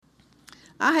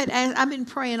I've been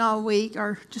praying all week,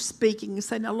 or just speaking, and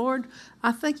saying, now, Lord,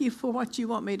 I thank you for what you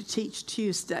want me to teach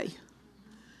Tuesday.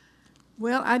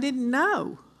 Well, I didn't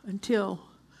know until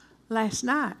last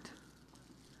night,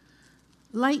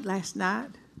 late last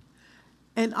night,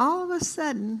 and all of a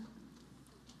sudden,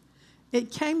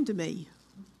 it came to me.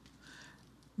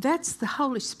 That's the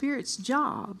Holy Spirit's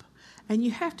job, and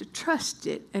you have to trust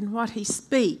it and what He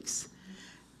speaks.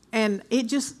 And it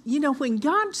just, when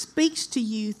God speaks to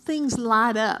you, things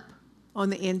light up on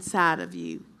the inside of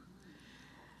you.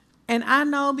 And I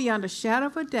know beyond a shadow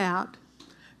of a doubt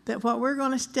that what we're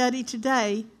going to study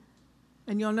today,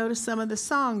 and you'll notice some of the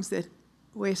songs that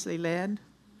Wesley led,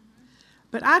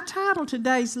 but I titled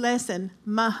today's lesson,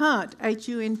 My Hunt,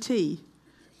 H-U-N-T,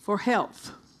 for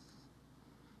Health.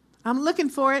 I'm looking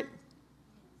for it.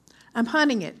 I'm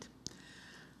hunting it.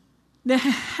 Now,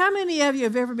 how many of you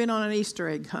have ever been on an Easter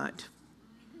egg hunt?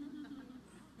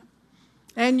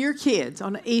 And your kids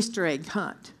on an Easter egg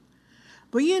hunt.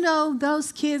 Well,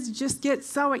 those kids just get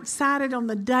so excited on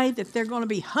the day that they're going to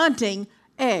be hunting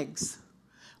eggs.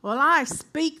 Well, I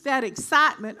speak that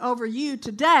excitement over you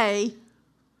today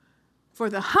for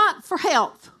the hunt for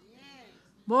health.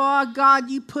 Boy, God,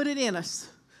 you put it in us.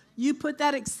 You put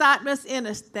that excitement in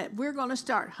us that we're going to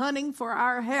start hunting for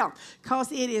our health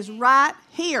because it is right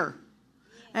here.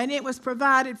 And it was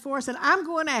provided for us, and I'm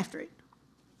going after it.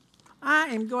 I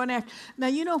am going after it. Now,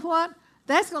 you know what?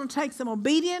 That's going to take some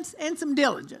obedience and some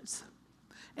diligence.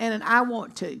 And an I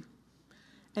want to.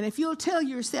 And if you'll tell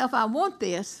yourself, I want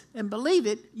this, and believe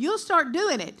it, you'll start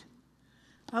doing it.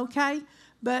 Okay?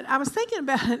 But I was thinking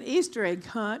about an Easter egg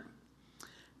hunt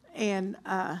and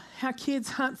how kids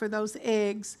hunt for those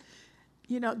eggs.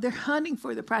 They're hunting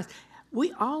for the prize.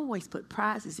 We always put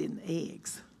prizes in the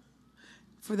eggs.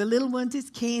 For the little ones, it's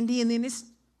candy, and then it's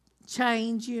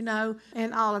change, and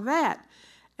all of that.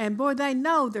 And boy, they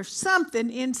know there's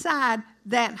something inside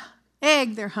that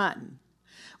egg they're hunting.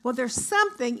 Well, there's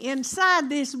something inside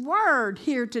this word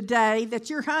here today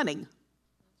that you're hunting.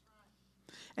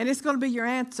 And it's going to be your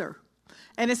answer.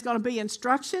 And it's going to be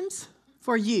instructions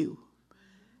for you.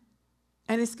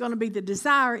 And it's going to be the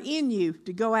desire in you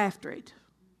to go after it.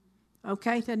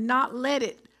 Okay? To not let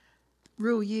it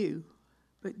rule you,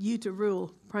 but you to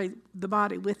rule the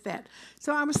body with that.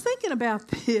 So I was thinking about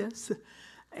this,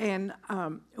 and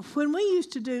when we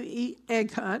used to do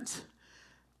egg hunts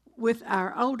with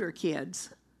our older kids,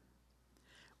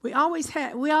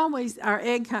 our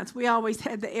egg hunts, we always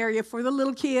had the area for the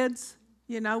little kids,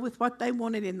 with what they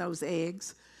wanted in those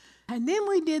eggs. And then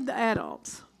we did the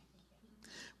adults.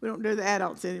 We don't do the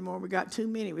adults anymore. We got too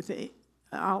many with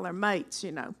all their mates,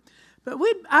 But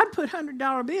I'd put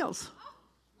 $100 bills.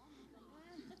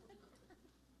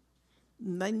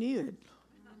 And they knew it.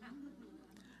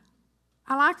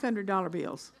 I like $100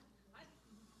 bills.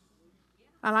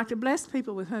 I like to bless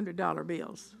people with $100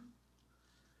 bills.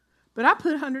 But I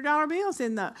put $100 bills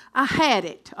in I had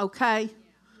it, okay?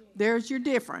 There's your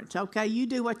difference, okay? You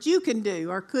do what you can do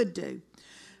or could do.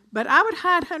 But I would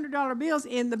hide $100 bills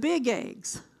in the big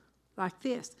eggs, like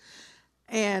this.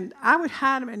 And I would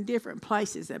hide them in different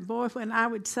places. And boy, when I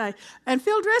would say, and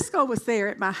Phil Driscoll was there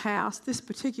at my house this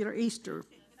particular Easter.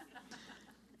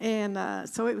 And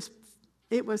so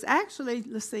it was actually,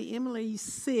 let's see, Emily's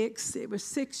 6. It was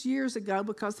 6 years ago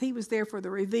because he was there for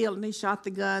the reveal, and he shot the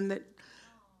gun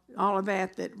all of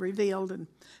that revealed. And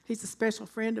he's a special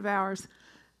friend of ours.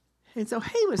 And so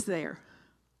he was there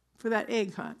for that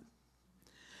egg hunt.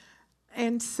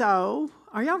 And so,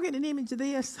 are y'all getting an image of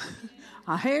this?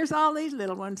 Here's all these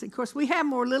little ones. Of course, we have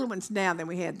more little ones now than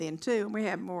we had then, too. And we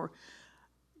have more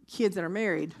kids that are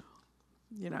married,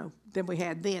 than we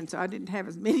had then. So I didn't have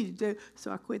as many to do,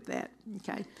 so I quit that,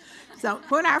 okay? So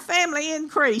when our family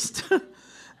increased.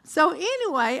 So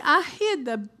anyway, I hid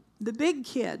the big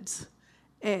kids'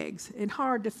 eggs in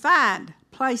hard-to-find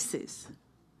places.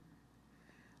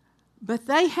 But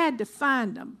they had to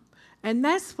find them. And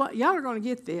that's what, y'all are going to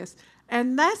get this.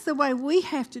 And that's the way we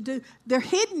have to do. They're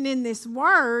hidden in this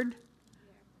word,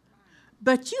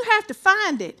 but you have to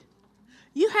find it.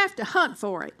 You have to hunt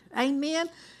for it. Amen?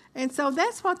 And so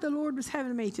that's what the Lord was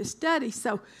having me to study.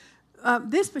 So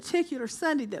this particular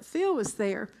Sunday that Phil was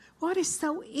there, what is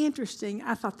so interesting,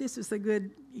 I thought this was a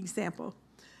good example,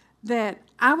 that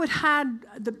I would hide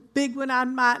the big one.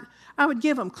 I would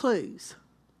give them clues.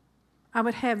 I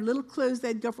would have little clues.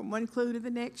 They'd go from one clue to the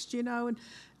next,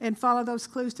 and follow those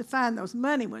clues to find those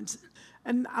money ones.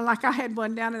 And I had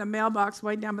one down in the mailbox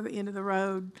way down by the end of the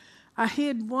road. I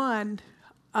hid one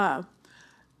on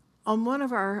one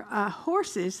of our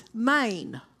horses'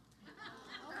 mane.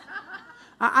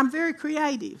 I'm very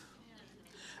creative.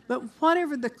 But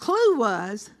whatever the clue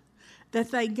was,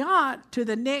 that they got to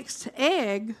the next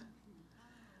egg,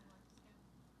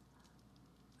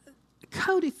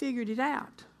 Cody figured it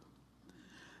out.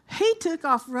 He took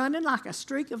off running like a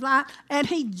streak of light, and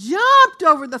he jumped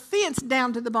over the fence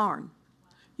down to the barn.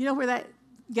 You know where that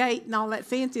gate and all that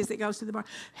fence is that goes to the barn?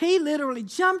 He literally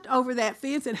jumped over that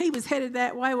fence, and he was headed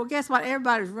that way. Well, guess what?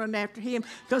 Everybody was running after him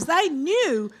because they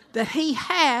knew that he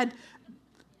had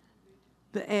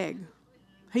the egg.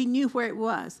 He knew where it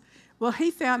was. Well,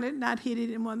 he found it, and I'd hid it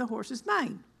in one of the horse's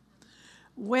mane.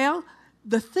 Well,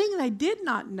 the thing they did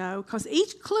not know, because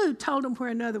each clue told them where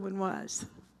another one was.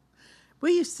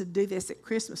 We used to do this at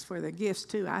Christmas for the gifts,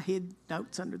 too. I hid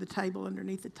notes under the table,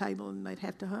 underneath the table, and they'd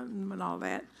have to hunt them and all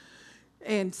that.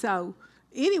 And so,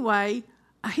 anyway,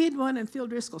 I hid one in Phil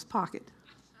Driscoll's pocket.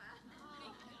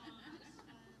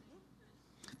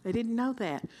 They didn't know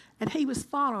that. And he was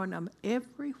following them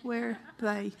everywhere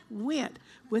they went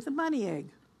with a money egg.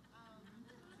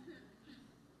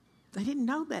 They didn't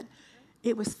know that.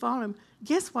 It was following.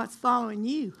 Guess what's following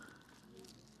you?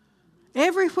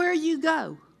 Everywhere you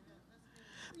go.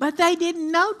 But they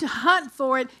didn't know to hunt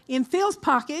for it in Phil's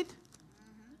pocket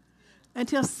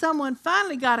until someone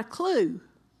finally got a clue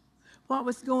what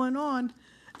was going on.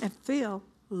 And Phil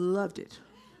loved it.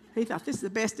 He thought, this is the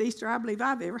best Easter I believe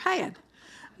I've ever had.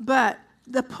 But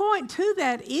the point to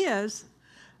that is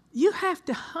you have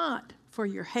to hunt for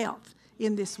your health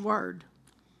in this word.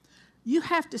 You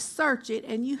have to search it,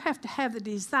 and you have to have the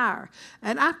desire.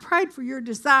 And I prayed for your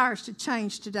desires to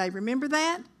change today. Remember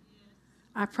that?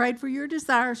 I prayed for your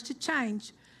desires to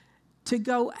change, to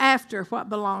go after what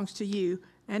belongs to you,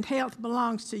 and health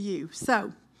belongs to you.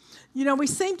 So, we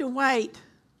seem to wait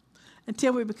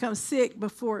until we become sick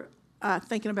before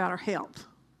thinking about our health.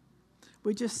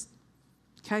 We just,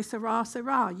 que sera,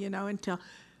 until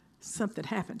something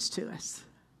happens to us.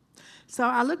 So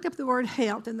I looked up the word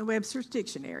health in the Webster's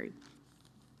Dictionary.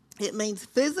 It means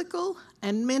physical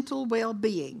and mental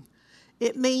well-being.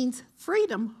 It means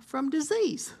freedom from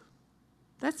disease.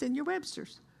 That's in your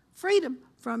Webster's. Freedom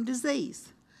from disease.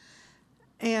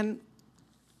 And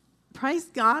praise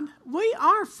God, we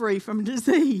are free from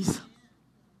disease.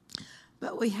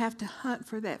 But we have to hunt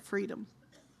for that freedom.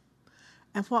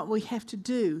 And what we have to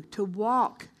do to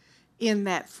walk in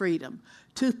that freedom,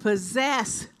 to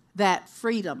possess that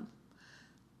freedom.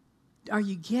 Are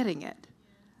you getting it?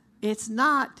 It's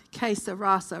not que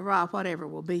sera, sera, whatever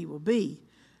will be, will be.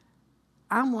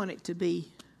 I want it to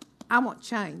be, I want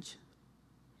change.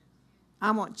 I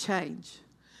want change.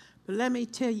 But let me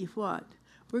tell you what,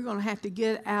 we're going to have to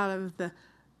get out of the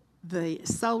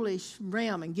soulish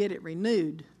realm and get it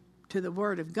renewed to the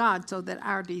Word of God so that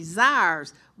our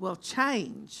desires will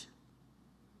change.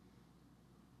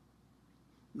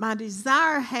 My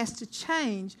desire has to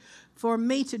change for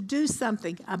me to do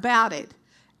something about it.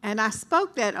 And I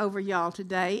spoke that over y'all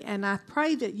today, and I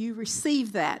pray that you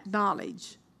receive that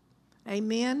knowledge.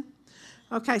 Amen?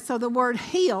 Okay, so the word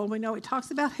heal, we know it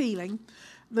talks about healing.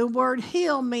 The word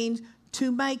heal means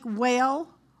to make well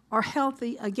or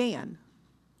healthy again.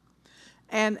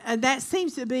 And that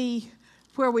seems to be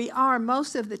where we are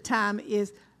most of the time,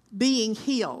 is being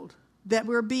healed, that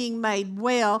we're being made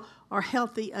well or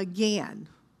healthy again.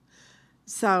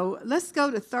 So let's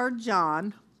go to 3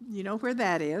 John. You know where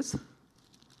that is.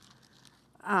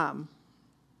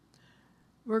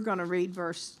 We're going to read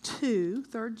verse 2,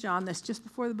 3 John. That's just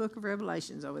before the book of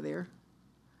Revelations over there.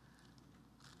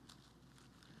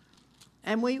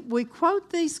 And we quote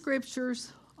these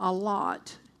scriptures a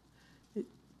lot.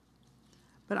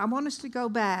 But I want us to go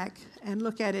back and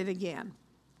look at it again.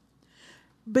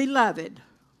 Beloved,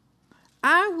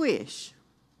 I wish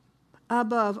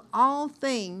above all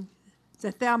things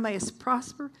that thou mayest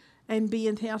prosper and be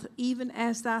in health, even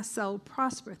as thy soul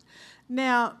prospereth.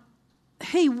 Now,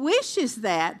 he wishes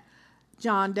that,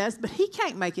 John does, but he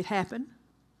can't make it happen.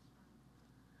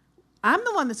 I'm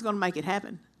the one that's going to make it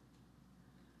happen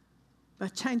by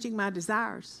changing my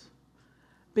desires.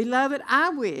 Beloved, I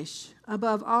wish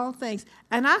above all things,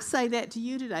 and I say that to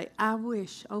you today, I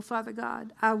wish, oh Father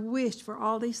God, I wish for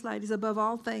all these ladies above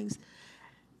all things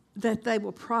that they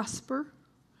will prosper,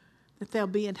 that they'll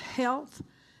be in health,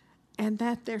 and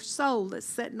that their soul that's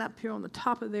sitting up here on the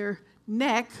top of their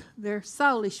neck, their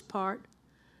soulish part,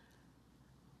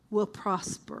 will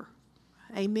prosper.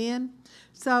 Amen?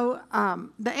 So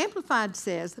the Amplified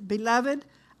says, Beloved,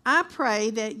 I pray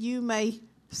that you may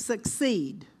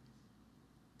succeed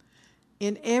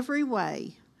in every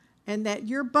way, and that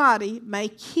your body may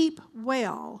keep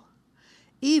well,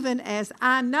 even as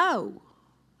I know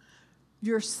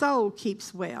your soul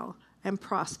keeps well and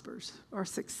prospers or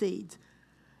succeeds.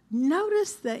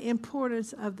 notice the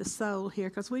importance of the soul here,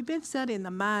 because we've been studying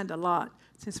the mind a lot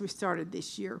since we started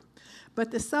this year.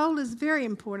 But the soul is very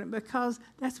important because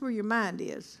that's where your mind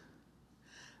is.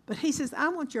 But he says, I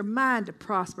want your mind to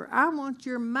prosper. I want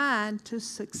your mind to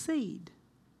succeed.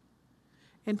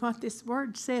 And what this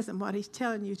word says and what he's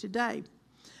telling you today.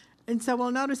 And so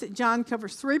we'll notice that John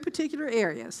covers 3 particular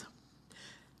areas.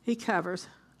 He covers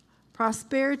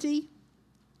prosperity,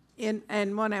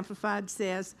 and one Amplified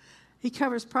says, he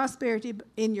covers prosperity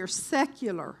in your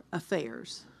secular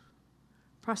affairs.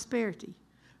 Prosperity,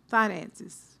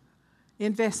 finances,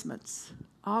 investments,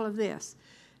 all of this.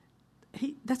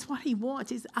 That's what he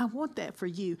wants. I want that for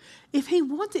you. If he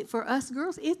wants it for us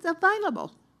girls, it's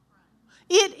available.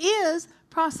 It is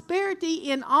prosperity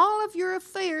in all of your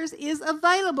affairs is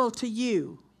available to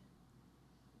you.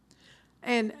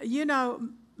 And, you know,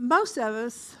 most of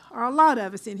us, or a lot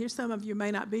of us in here, some of you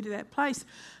may not be to that place,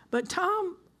 but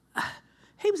Tom,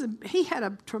 he had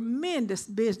a tremendous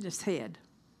business head.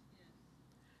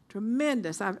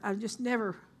 Tremendous. I've just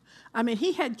never,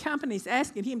 he had companies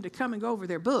asking him to come and go over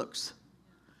their books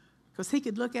because he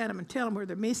could look at them and tell them where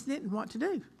they're missing it and what to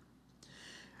do.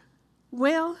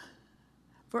 Well,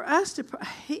 for us to,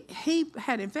 he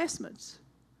had investments.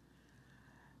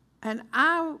 And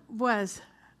I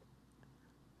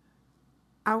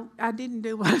didn't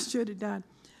do what I should have done.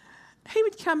 He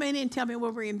would come in and tell me,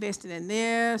 well, we're investing in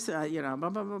this, blah, blah,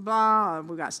 blah, blah.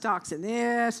 We got stocks in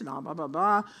this and all, blah, blah,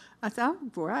 blah. I thought, oh,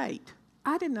 great.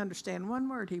 I didn't understand one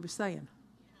word he was saying.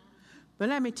 But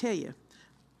let me tell you,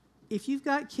 if you've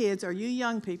got kids or you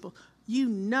young people, you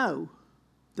know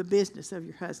the business of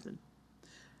your husband.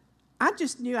 I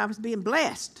just knew I was being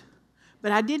blessed,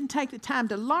 but I didn't take the time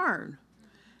to learn.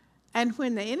 And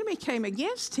when the enemy came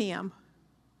against him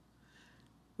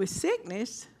with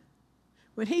sickness,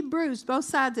 when he bruised both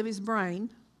sides of his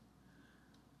brain,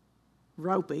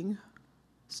 roping,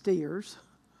 steers,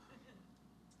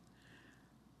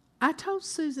 I told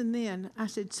Susan then, I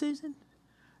said, Susan,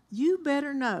 you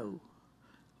better know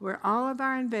where all of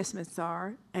our investments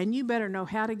are, and you better know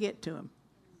how to get to them.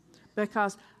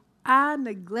 Because I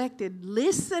neglected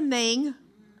listening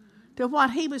to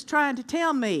what he was trying to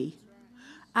tell me.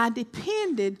 I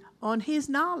depended on his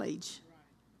knowledge.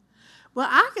 Well,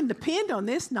 I can depend on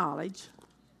this knowledge,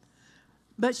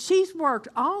 but she's worked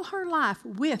all her life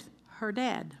with her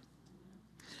dad.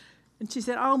 And she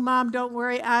said, oh, Mom, don't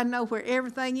worry. I know where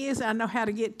everything is. I know how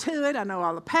to get to it. I know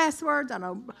all the passwords. I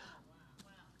know.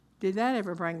 Did that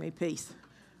ever bring me peace?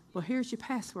 Well, here's your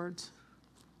passwords.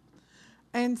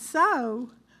 And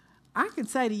so I can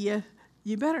say to you,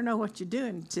 you better know what you're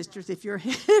doing, sisters. If your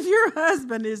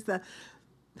husband is the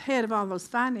head of all those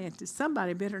finances,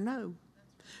 somebody better know.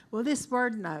 Well, this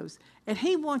word knows. And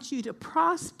he wants you to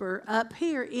prosper up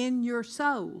here in your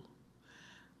soul,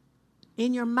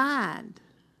 in your mind,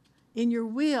 in your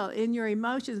will, in your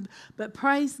emotions. But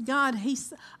praise God,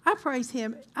 I praise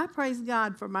him. I praise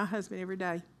God for my husband every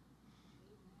day.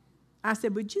 I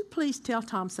said, would you please tell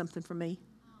Tom something for me?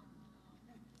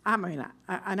 I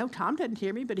know Tom doesn't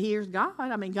hear me, but he hears God.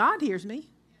 God hears me.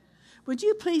 Would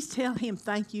you please tell him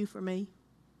thank you for me?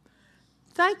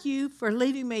 Thank you for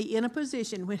leaving me in a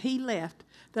position when he left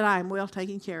that I am well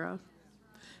taken care of.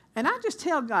 And I just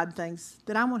tell God things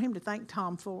that I want him to thank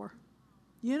Tom for.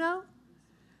 You know?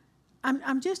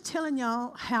 I'm just telling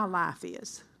y'all how life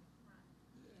is.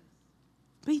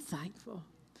 Be thankful.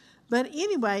 But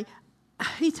anyway,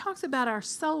 he talks about our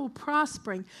soul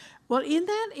prospering. Well, in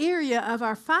that area of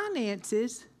our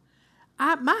finances,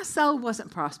 my soul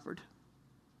wasn't prospered.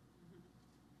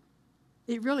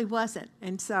 It really wasn't.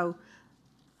 And so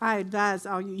I advise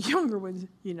all you younger ones,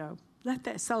 let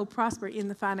that soul prosper in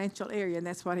the financial area, and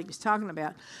that's what he was talking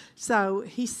about. So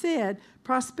he said,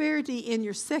 prosperity in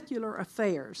your secular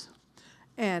affairs.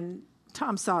 And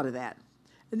Tom saw to that.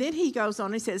 And then he goes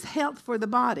on, he says, health for the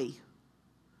body.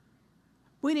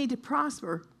 We need to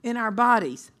prosper in our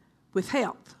bodies with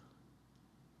health.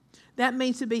 That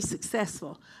means to be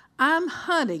successful. I'm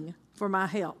hunting for my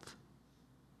health.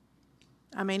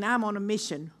 I'm on a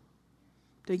mission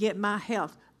to get my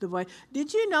health the way.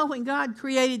 Did you know when God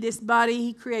created this body,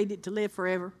 he created it to live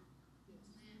forever?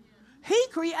 He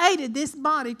created this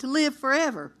body to live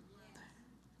forever.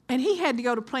 And he had to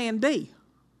go to plan B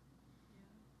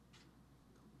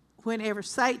whenever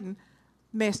Satan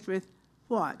messed with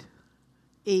what?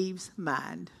 Eve's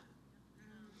mind.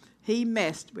 He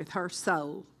messed with her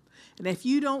soul. And if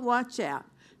you don't watch out,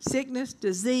 sickness,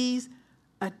 disease,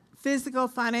 physical,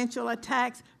 financial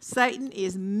attacks, Satan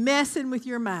is messing with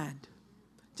your mind,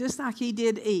 just like he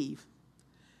did Eve.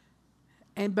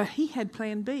 But he had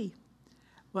plan B.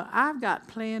 Well, I've got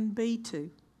plan B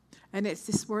too. And it's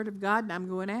this word of God, and I'm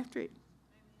going after it.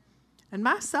 And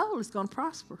my soul is going to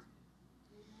prosper.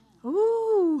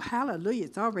 Ooh, hallelujah.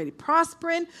 It's already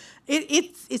prospering.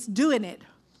 It's doing it.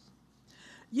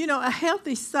 You know, a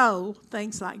healthy soul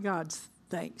thinks like God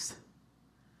thinks.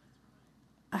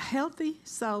 A healthy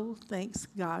soul thinks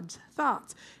God's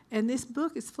thoughts. And this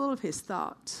book is full of his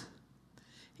thoughts.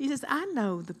 He says,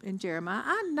 in Jeremiah,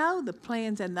 I know the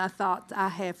plans and the thoughts I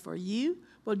have for you.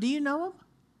 Well, do you know them?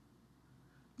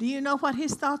 Do you know what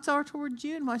his thoughts are towards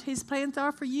you and what his plans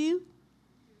are for you?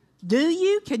 Do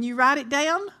you? Can you write it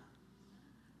down?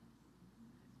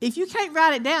 If you can't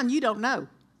write it down, you don't know.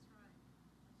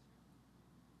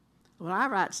 Well, I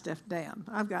write stuff down.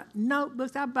 I've got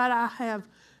notebooks. I bet I have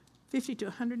 50 to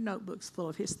 100 notebooks full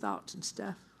of his thoughts and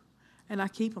stuff. And I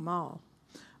keep them all.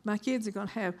 My kids are going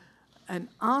to have an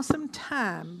awesome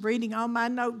time reading all my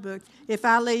notebooks if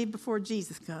I leave before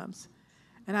Jesus comes.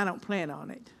 And I don't plan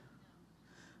on it.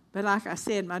 But like I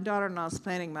said, my daughter-in-law is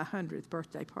planning my 100th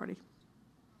birthday party.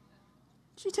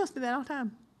 She tells me that all the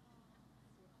time.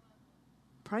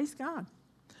 Praise God.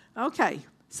 Okay,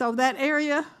 so that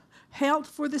area, health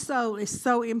for the soul, is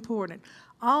so important.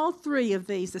 All three of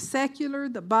these, the secular,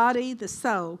 the body, the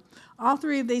soul, all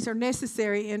three of these are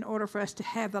necessary in order for us to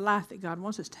have the life that God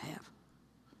wants us to have.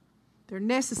 They're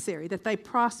necessary, that they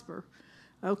prosper.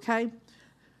 Okay?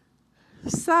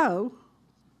 So,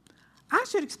 I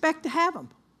should expect to have them.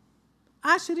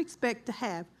 I should expect to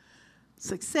have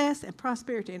success and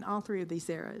prosperity in all three of these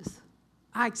areas.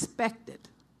 I expect it.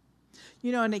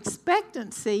 You know, an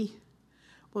expectancy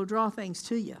will draw things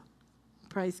to you.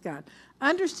 Praise God.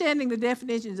 Understanding the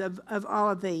definitions of all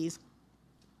of these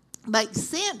makes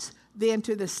sense then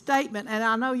to the statement, and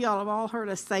I know y'all have all heard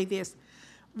us say this,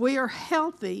 we are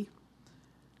healthy.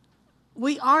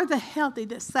 We are the healthy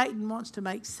that Satan wants to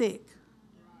make sick.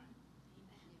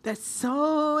 That's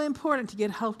so important to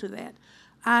get hold of that.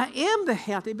 I am the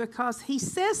healthy because he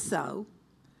says so,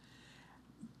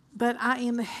 but I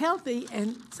am the healthy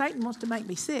and Satan wants to make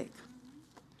me sick.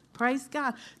 Praise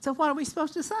God. So what are we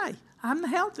supposed to say? I'm the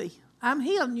healthy. I'm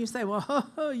healed. And you say,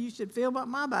 well, you should feel what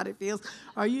my body feels,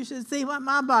 or you should see what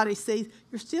my body sees.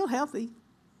 You're still healthy.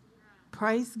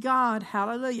 Praise God.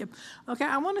 Hallelujah. Okay,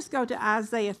 I want us to go to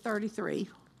Isaiah 33.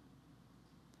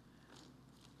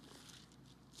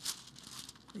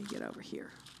 Let me get over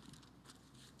here.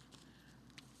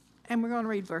 And we're going to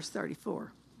read verse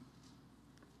 34.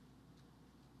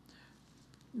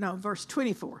 No, verse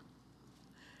 24.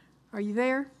 Are you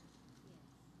there?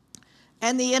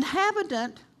 And the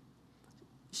inhabitant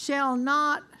shall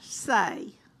not say,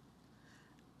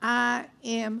 I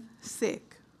am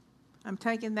sick. I'm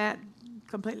taking that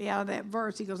completely out of that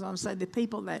verse. He goes on to say, the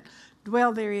people that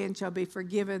dwell therein shall be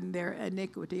forgiven their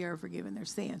iniquity or forgiven their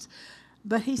sins.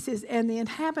 But he says, and the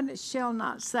inhabitant shall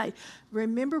not say.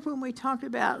 Remember when we talked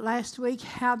about last week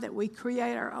how that we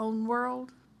create our own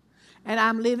world? And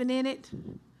I'm living in it?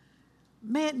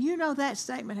 Man, you know that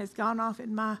statement has gone off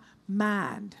in my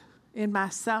mind, in my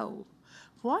soul.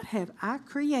 What have I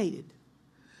created?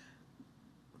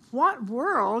 What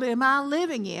world am I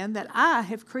living in that I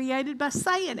have created by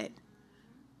saying it?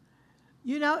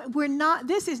 You know,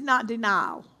 this is not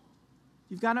denial.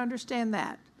 You've got to understand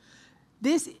that.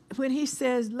 This, when he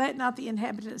says, let not the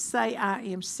inhabitants say, I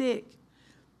am sick,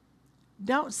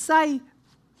 don't say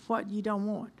what you don't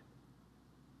want.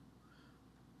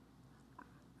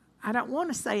 I don't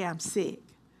want to say I'm sick,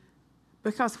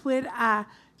 because when I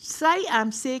say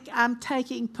I'm sick, I'm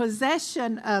taking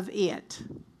possession of it,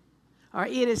 or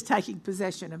it is taking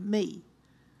possession of me.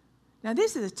 Now,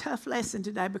 this is a tough lesson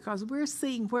today because we're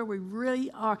seeing where we really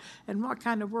are and what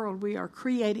kind of world we are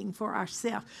creating for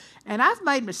ourselves. And I've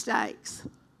made mistakes.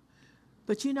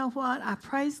 But you know what? I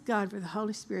praise God for the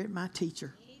Holy Spirit, my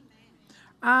teacher. Amen.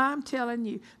 I'm telling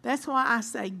you. That's why I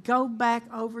say go back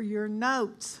over your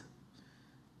notes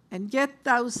and get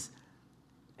those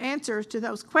answers to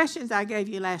those questions I gave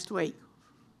you last week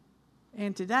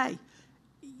and today.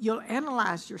 You'll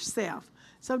analyze yourself.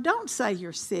 So don't say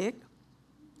you're sick.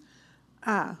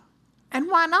 And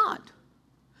why not?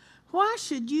 Why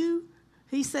should you?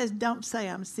 He says, don't say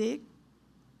I'm sick.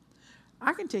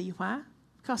 I can tell you why.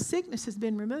 Because sickness has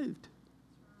been removed.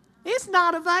 It's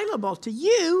not available to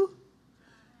you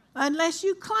unless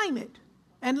you claim it,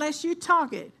 unless you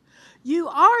talk it. You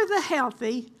are the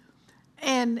healthy,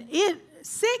 and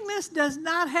sickness does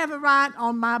not have a right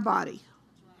on my body.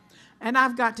 And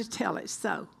I've got to tell it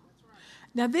so.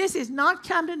 Now, this is not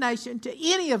condemnation to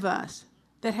any of us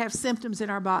that have symptoms in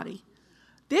our body.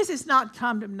 This is not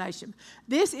condemnation.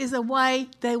 This is a way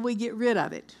that we get rid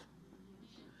of it.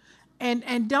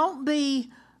 And don't be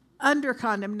under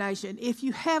condemnation. If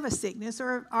you have a sickness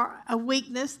or a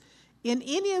weakness, in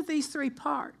any of these three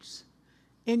parts,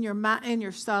 in your mind, in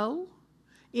your soul,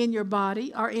 in your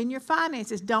body, or in your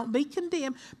finances. Don't be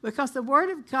condemned, because the Word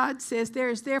of God says there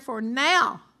is therefore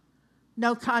now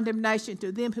no condemnation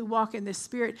to them who walk in the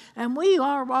Spirit. And we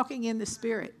are walking in the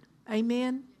Spirit.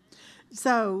 Amen?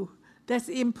 So that's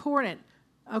important.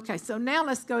 Okay, so now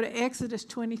let's go to Exodus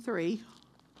 23.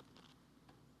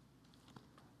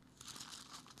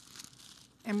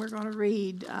 And we're going to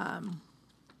read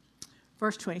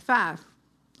verse 25.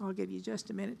 I'll give you just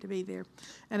a minute to be there.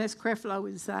 And as Creflo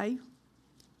would say,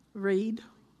 read,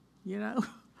 you know.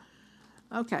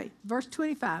 Okay, verse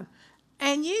 25.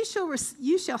 And you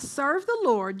shall serve the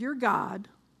Lord your God,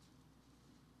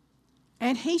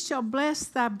 and he shall bless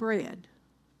thy bread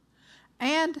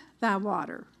and thy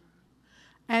water,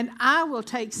 and I will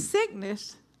take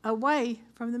sickness away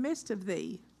from the midst of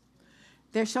thee.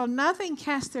 There shall nothing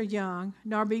cast their young,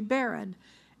 nor be barren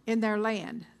in their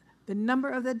land. The number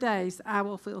of the days I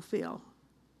will fulfill.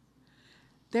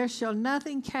 There shall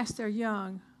nothing cast their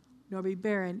young, nor be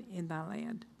barren in thy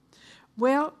land.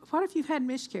 Well, what if you've had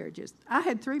miscarriages? I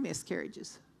had 3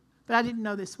 miscarriages, but I didn't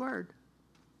know this word.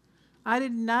 I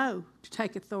didn't know to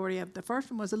take authority of. The first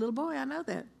one was a little boy. I know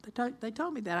that. They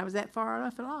told me that. I was that far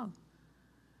enough along.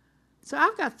 So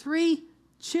I've got 3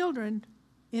 children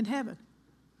in heaven.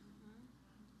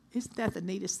 Isn't that the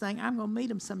neatest thing? I'm going to meet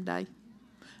them someday.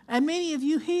 And many of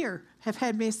you here have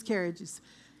had miscarriages.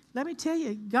 Let me tell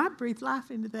you, God breathed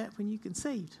life into that when you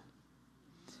conceived.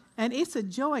 And it's a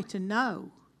joy to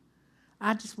know.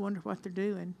 I just wonder what they're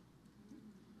doing.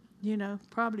 You know,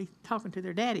 probably talking to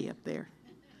their daddy up there.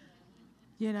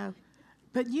 You know.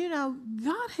 But, you know,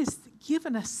 God has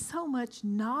given us so much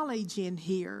knowledge in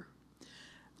here.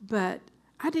 But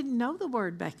I didn't know the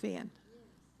word back then.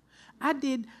 I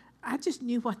just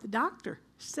knew what the doctor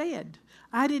said.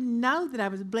 I didn't know that I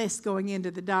was blessed going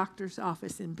into the doctor's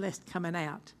office and blessed coming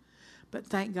out. But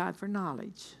thank God for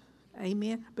knowledge.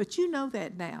 Amen. But you know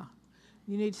that now.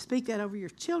 You need to speak that over your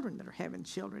children that are having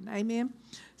children. Amen.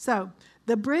 So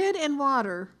the bread and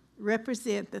water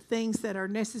represent the things that are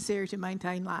necessary to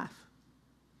maintain life.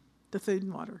 The food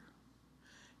and water.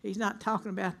 He's not talking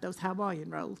about those Hawaiian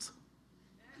rolls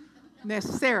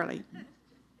necessarily.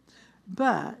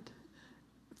 But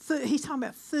food, he's talking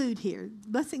about food here.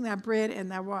 Blessing thy bread and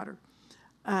thy water.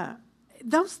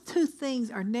 Those 2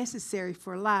 things are necessary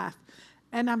for life.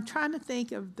 And I'm trying to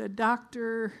think of the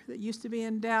doctor that used to be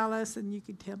in Dallas, and you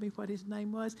could tell me what his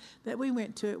name was, that we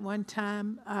went to at one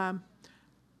time.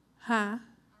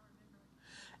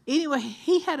 Anyway,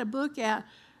 he had a book out,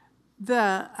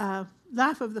 The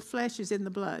Life of the Flesh is in the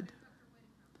Blood.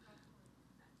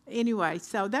 Anyway,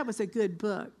 so that was a good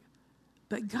book.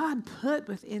 But God put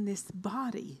within this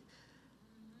body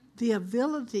the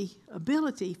ability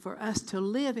for us to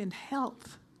live in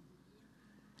health.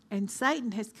 And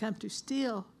Satan has come to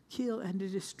steal, kill, and to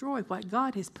destroy what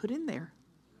God has put in there.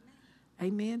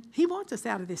 Amen. He wants us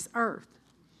out of this earth.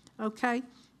 Okay?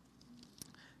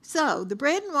 So, the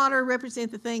bread and water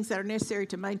represent the things that are necessary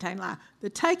to maintain life. The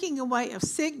taking away of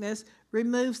sickness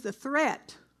removes the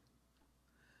threat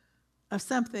of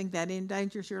something that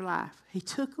endangers your life. He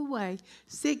took away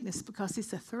sickness because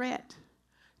it's a threat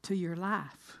to your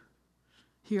life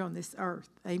here on this earth.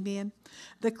 Amen.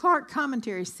 The Clark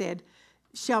commentary said,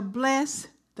 shall bless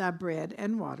thy bread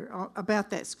and water,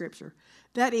 about that scripture.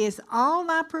 That is, all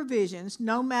thy provisions,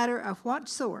 no matter of what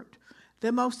sort.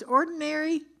 The most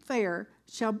ordinary fare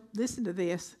shall, listen to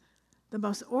this, the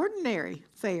most ordinary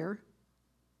fare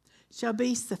shall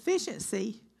be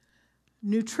sufficiency,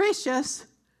 nutritious,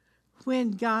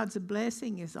 when God's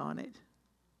blessing is on it.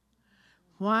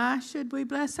 Why should we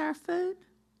bless our food?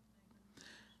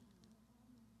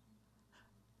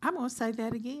 I'm going to say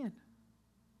that again.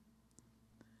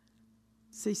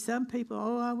 See, some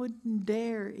people, I wouldn't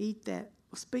dare eat that.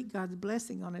 Well, speak God's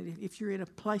blessing on it if you're in a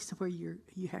place where you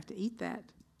have to eat that.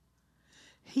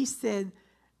 He said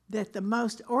that the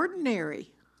most ordinary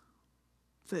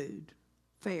food,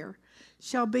 fare,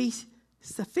 shall be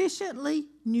sufficiently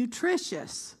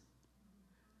nutritious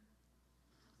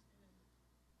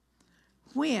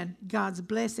when God's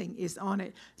blessing is on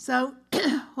it. So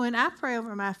when I pray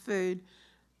over my food,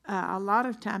 a lot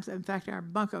of times, in fact, our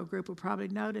bunco group will probably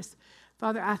notice,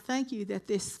 Father, I thank you that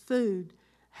this food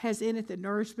has in it the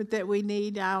nourishment that we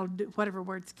need. I'll do whatever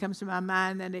words comes to my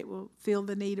mind, and it will fill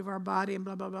the need of our body and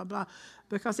blah, blah, blah, blah.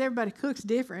 Because everybody cooks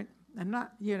different. I'm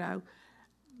not,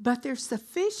 but there's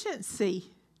sufficient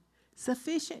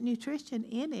nutrition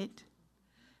in it.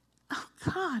 Oh,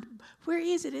 God, where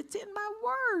is it? It's in my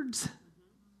words.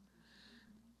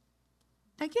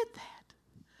 Now get that.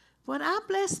 When I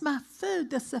bless my food,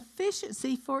 the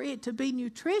sufficiency for it to be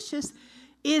nutritious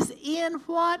is in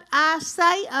what I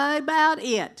say about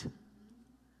it.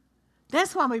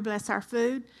 That's why we bless our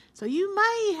food. So you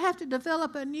may have to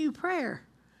develop a new prayer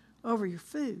over your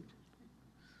food.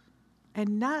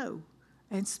 And know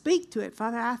and speak to it.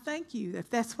 Father, I thank you. If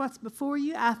that's what's before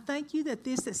you, I thank you that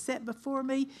this that's set before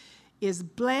me is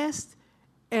blessed.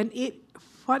 And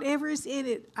whatever is in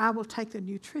it, I will take the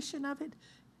nutrition of it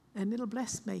and it'll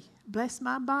bless me, bless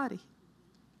my body.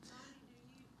 Do you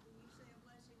say a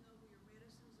blessing over your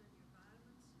medicines and your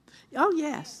vitamins? Oh,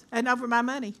 yes, and over my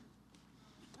money.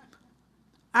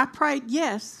 I prayed,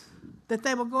 yes, that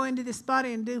they will go into this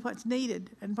body and do what's needed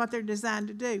and what they're designed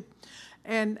to do.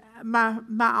 And my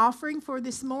offering for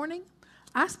this morning,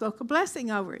 I spoke a blessing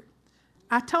over it.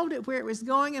 I told it where it was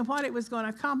going and what it was going to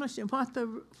accomplish and what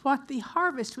the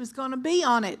harvest was going to be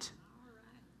on it.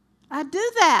 I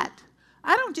do that.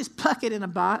 I don't just pluck it in a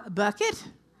bucket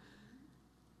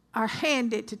or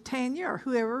hand it to Tanya or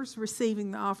whoever's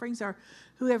receiving the offerings or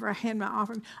whoever I hand my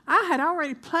offering. I had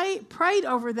already prayed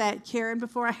over that, Karen,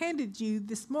 before I handed you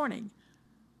this morning.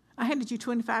 I handed you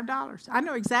 $25. I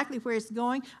know exactly where it's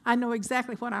going. I know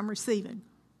exactly what I'm receiving.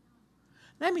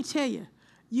 Let me tell you,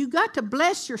 you got to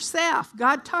bless yourself.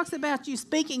 God talks about you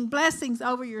speaking blessings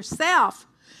over yourself.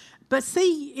 But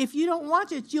see, if you don't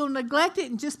want it, you'll neglect it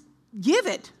and just give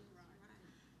it.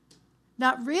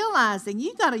 Not realizing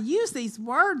you got to use these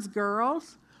words,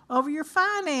 girls, over your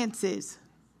finances.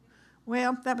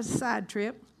 Well, that was a side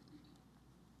trip.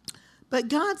 But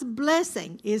God's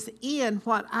blessing is in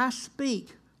what I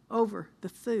speak over the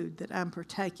food that I'm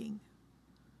partaking.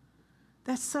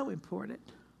 That's so important.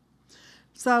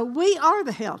 So we are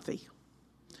the healthy.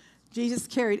 Jesus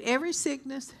carried every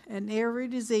sickness and every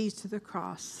disease to the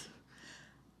cross.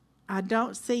 I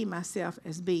don't see myself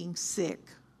as being sick.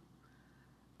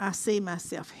 I see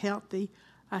myself healthy.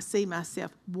 I see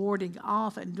myself warding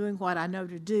off and doing what I know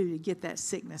to do to get that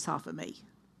sickness off of me.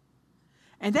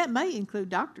 And that may include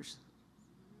doctors.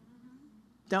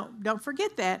 Don't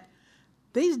forget that.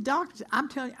 These doctors, I'm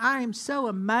telling you, I am so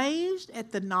amazed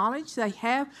at the knowledge they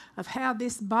have of how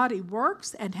this body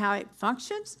works and how it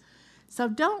functions. So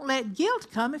don't let guilt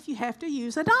come if you have to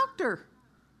use a doctor.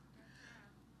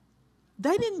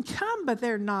 They didn't come by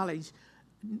their knowledge.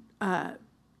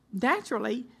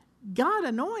 Naturally, God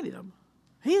anointed them.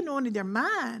 He anointed their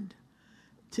mind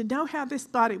to know how this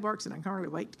body works. And I can hardly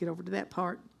wait to get over to that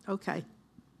part. Okay.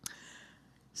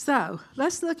 So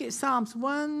let's look at Psalms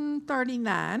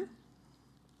 139.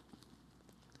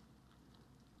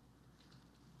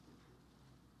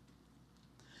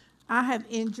 I have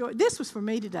enjoyed, this was for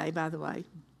me today, by the way.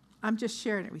 I'm just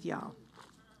sharing it with y'all.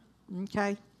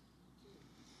 Okay?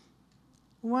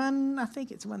 I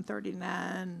think it's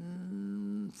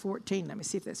 139:14. Let me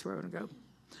see if that's where I want to go.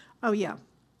 Oh, yeah.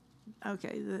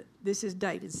 Okay, this is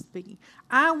David speaking.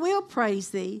 I will praise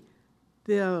thee.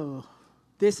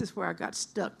 This is where I got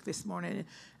stuck this morning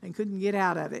and couldn't get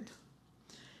out of it.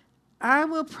 I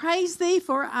will praise thee,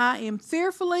 for I am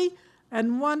fearfully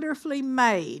and wonderfully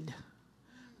made.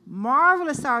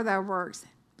 Marvelous are thy works,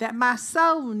 that my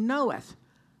soul knoweth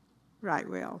right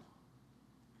well.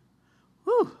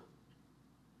 Whew.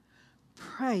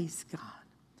 Praise God.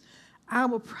 I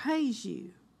will praise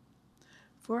you,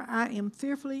 for I am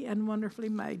fearfully and wonderfully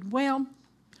made. Well,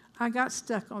 I got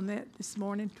stuck on that this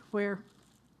morning to where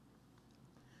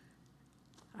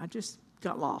I just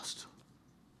got lost.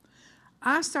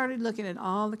 I started looking at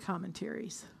all the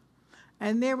commentaries,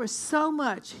 and there was so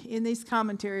much in these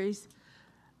commentaries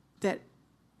that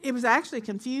it was actually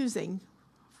confusing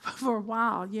for a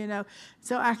while, you know.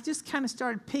 So I just kind of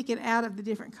started picking out of the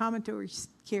different commentaries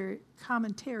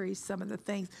some of the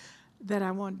things that I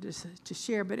wanted to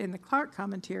share. But in the Clark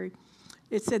commentary,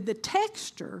 it said the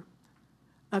texture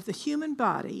of the human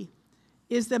body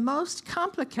is the most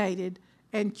complicated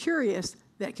and curious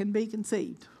that can be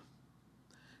conceived.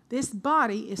 This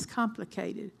body is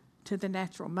complicated to the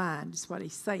natural mind, is what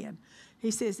he's saying.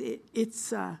 He says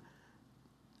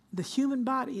the human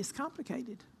body is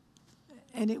complicated,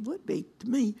 and it would be to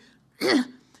me.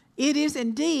 It is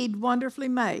indeed wonderfully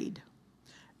made.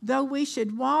 Though we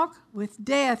should walk with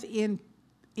death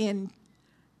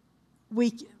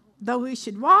though we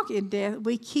should walk in death,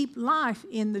 we keep life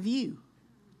in the view.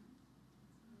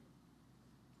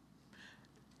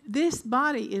 This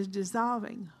body is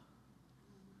dissolving.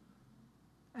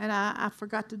 And I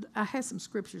had some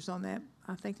scriptures on that.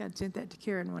 I think I'd sent that to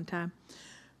Karen one time.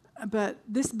 But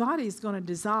this body is going to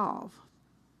dissolve.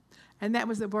 And that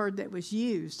was the word that was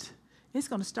used. It's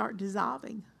going to start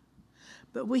dissolving.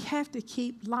 But we have to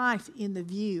keep life in the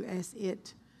view as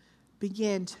it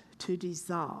begins to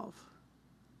dissolve.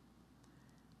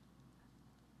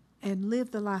 and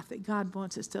live the life that God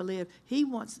wants us to live. He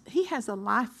has a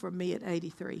life for me at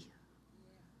 83.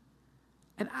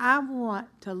 And I want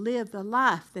to live the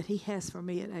life that he has for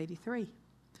me at 83.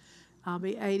 I'll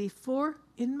be 84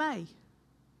 in May.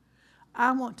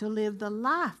 I want to live the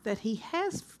life that he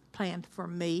has planned for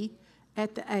me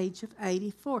at the age of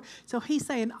 84. So he's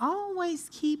saying, always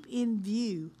keep in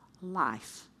view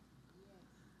life.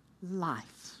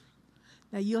 Life.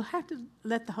 Now, you'll have to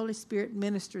let the Holy Spirit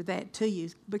minister that to you,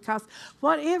 because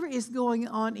whatever is going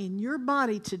on in your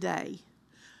body today,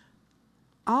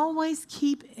 always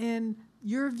keep in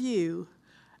your view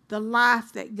the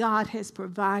life that God has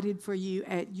provided for you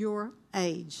at your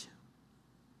age.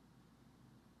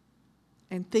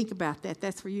 And think about that.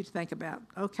 That's for you to think about.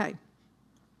 Okay.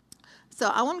 So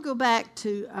I want to go back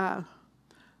to, I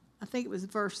think it was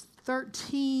verse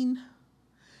 13.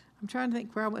 I'm trying to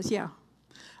think where I was. Yeah.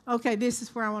 Okay, this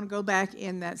is where I want to go back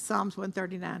in that Psalms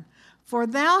 139. For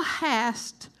thou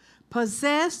hast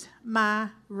possessed my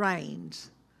reins.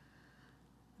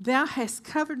 Thou hast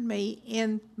covered me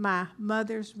in my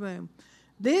mother's womb.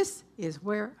 This is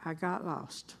where I got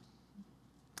lost.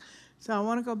 So I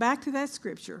want to go back to that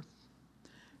scripture.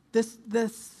 This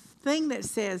thing that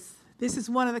says, this is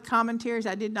one of the commentaries.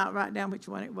 I did not write down which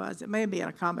one it was. It may be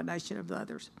a combination of the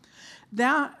others.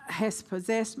 Thou hast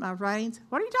possessed my reins.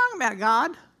 What are you talking about,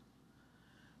 God?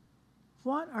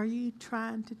 What are you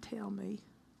trying to tell me?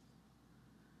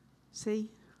 See?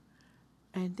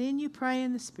 And then you pray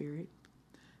in the Spirit.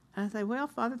 And I say, well,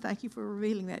 Father, thank you for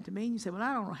revealing that to me. And you say, well,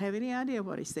 I don't have any idea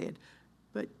what he said.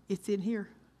 But it's in here.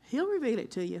 He'll reveal it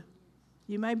to you.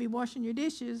 You may be washing your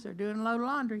dishes or doing a load of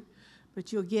laundry,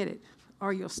 but you'll get it,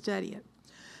 or you'll study it.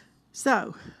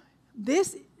 So,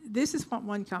 this is what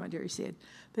one commentary said.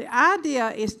 The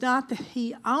idea is not that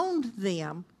he owned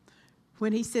them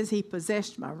when he says he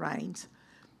possessed my reins.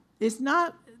 It's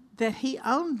not that he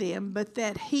owned them, but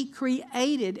that he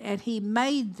created and he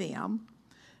made them,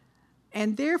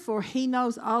 and therefore he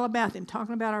knows all about them.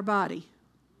 Talking about our body.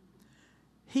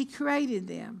 He created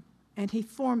them, and he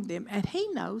formed them, and he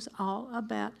knows all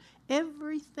about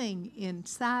everything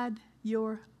inside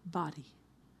your body.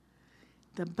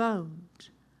 The bones,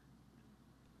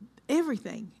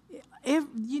 everything.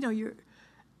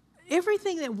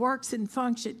 Everything that works and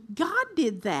functions. God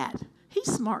did that. He's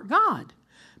a smart God.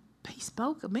 He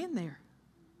spoke them in there.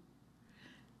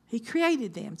 He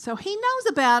created them. So he knows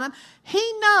about them.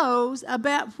 He knows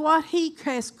about what he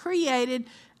has created,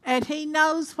 and he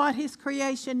knows what his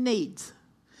creation needs.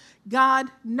 God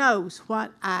knows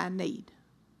what I need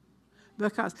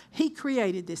because he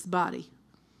created this body.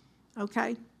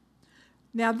 Okay?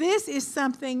 Now, this is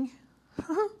something,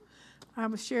 I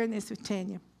was sharing this with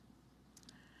Tanya.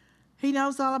 He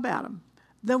knows all about them.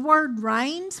 The word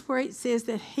reins, where it says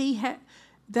that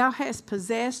thou hast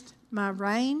possessed my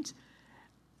reins,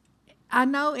 I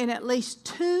know in at least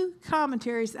 2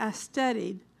 commentaries I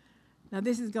studied. Now,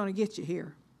 this is going to get you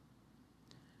here.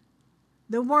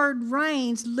 The word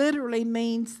reins literally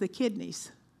means the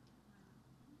kidneys.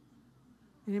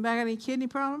 Anybody got any kidney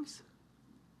problems?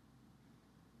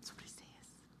 That's what he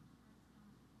says.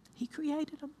 He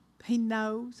created them. He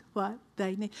knows what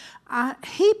they need.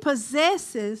 He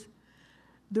possesses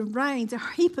the reins.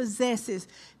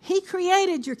 He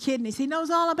created your kidneys. He knows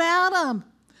all about them.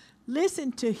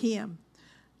 Listen to him.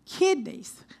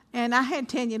 Kidneys. And I had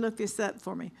Tanya look this up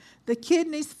for me. The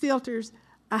kidneys filters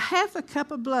a half a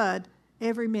cup of blood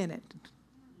every minute.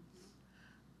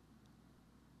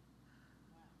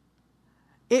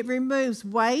 It removes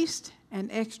waste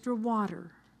and extra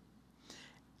water.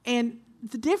 And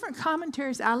the different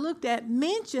commentaries I looked at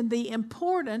mentioned the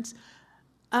importance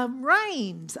of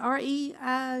reins. How do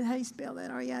you spell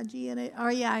that?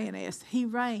 R-E-I-G-N-S. He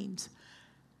reigns.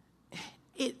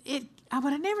 I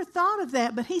would have never thought of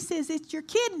that, but he says it's your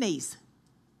kidneys.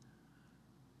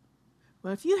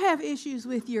 Well, if you have issues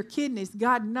with your kidneys,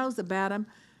 God knows about them,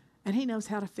 and he knows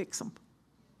how to fix them.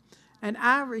 And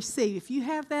I receive. If you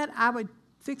have that, I would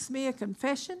fix me a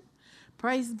confession.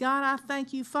 Praise God, I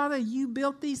thank you, Father. You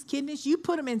built these kidneys. You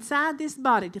put them inside this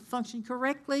body to function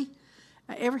correctly,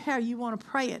 how you want to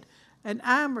pray it. And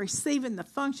I'm receiving the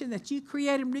function that you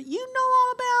created. You know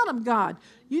all about them, God.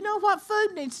 You know what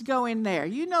food needs to go in there.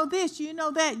 You know this, you know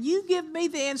that. You give me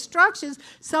the instructions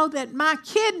so that my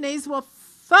kidneys will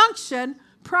function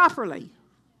properly.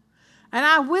 And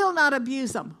I will not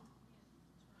abuse them.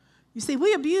 You see,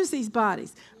 we abuse these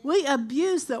bodies. We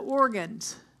abuse the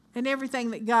organs and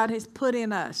everything that God has put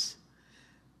in us.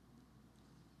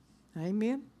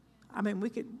 Amen? I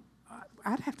mean,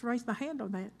 I'd have to raise my hand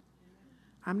on that.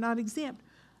 I'm not exempt.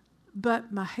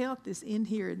 But my health is in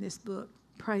here in this book.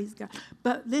 Praise God.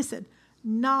 But listen,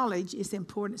 knowledge is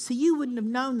important. See, you wouldn't have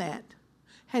known that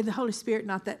had the Holy Spirit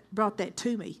not brought that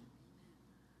to me.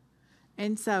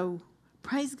 And so,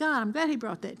 praise God, I'm glad He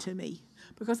brought that to me,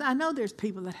 because I know there's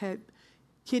people that had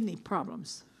kidney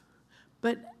problems.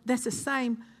 But that's the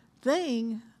same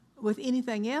thing with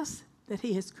anything else that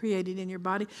He has created in your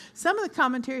body. Some of the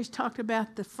commentaries talked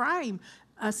about the frame.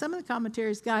 Some of the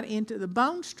commentaries got into the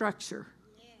bone structure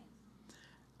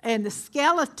and the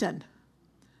skeleton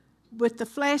with the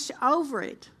flesh over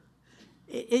it.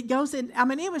 It goes in. I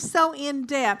mean, it was so in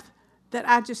depth that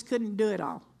I just couldn't do it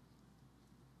all.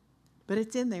 But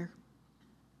it's in there.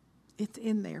 It's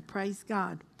in there. Praise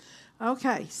God.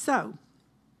 Okay, so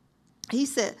he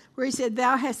said,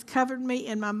 thou hast covered me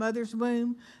in my mother's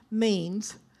womb,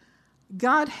 means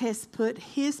God has put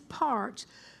His parts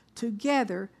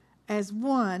together as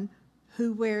one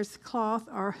who wears cloth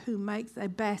or who makes a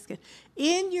basket.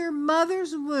 In your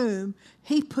mother's womb,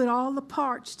 He put all the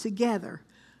parts together.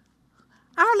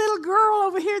 Our little girl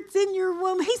over here that's in your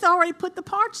womb, He's already put the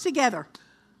parts together.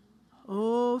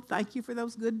 Oh, thank you for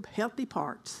those good, healthy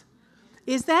parts.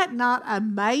 Is that not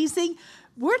amazing?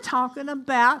 We're talking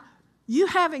about you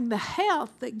having the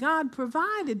health that God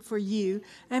provided for you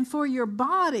and for your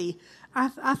body.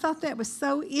 I thought that was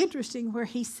so interesting where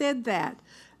He said that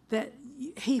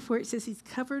where it says He's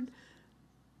covered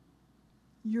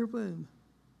your womb.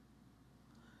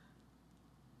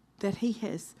 That He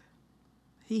has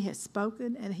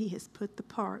spoken and He has put the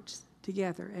parts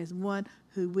together as one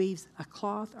who weaves a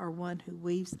cloth or one who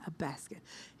weaves a basket.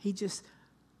 He just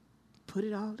put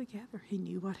it all together. He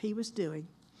knew what He was doing.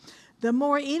 The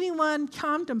more anyone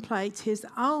contemplates his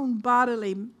own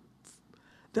bodily,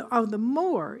 the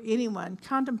more anyone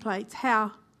contemplates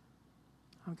how,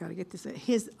 I've got to get this,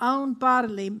 his own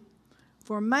bodily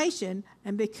formation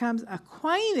and becomes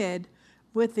acquainted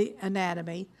with the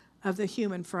anatomy of the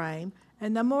human frame,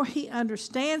 and the more he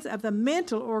understands of the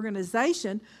mental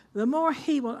organization, the more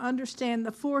he will understand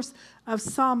the force of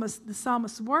the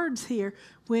psalmist's words here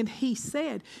when he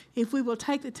said, if we will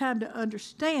take the time to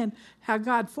understand how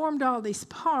God formed all these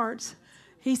parts,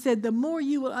 he said, the more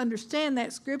you will understand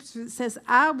that scripture that says,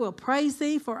 I will praise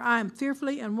thee, for I am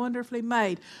fearfully and wonderfully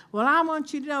made. Well, I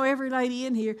want you to know every lady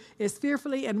in here is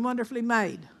fearfully and wonderfully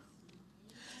made.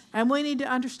 And we need to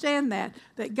understand that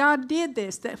God did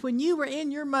this, that when you were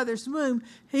in your mother's womb,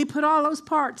 He put all those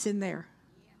parts in there.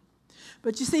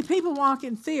 But you see, people walk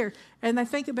in fear, and they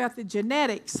think about the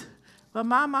genetics. Well,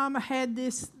 my mama had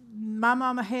this, my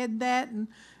mama had that,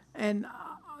 and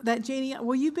that gene.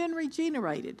 Well, you've been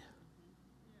regenerated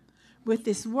with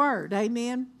this word,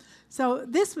 amen? So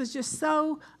this was just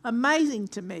so amazing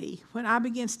to me when I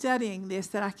began studying this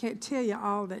that I can't tell you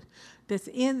all that's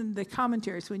in the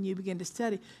commentaries when you begin to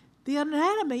study. The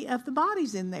anatomy of the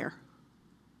body's in there.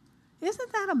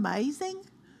 Isn't that amazing?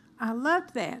 I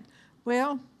loved that.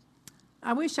 Well,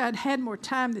 I wish I'd had more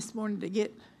time this morning to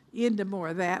get into more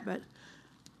of that, but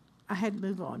I had to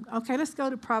move on. Okay, let's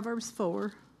go to Proverbs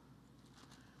 4.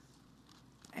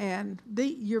 And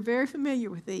you're very familiar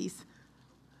with these.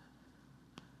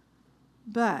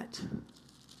 But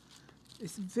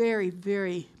it's very,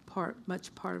 very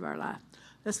much part of our life.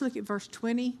 Let's look at verse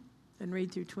 20 and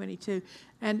read through 22.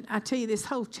 And I tell you, this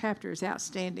whole chapter is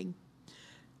outstanding.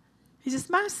 He says,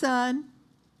 my son,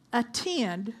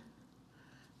 attend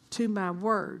to my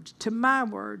words. To my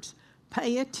words.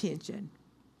 Pay attention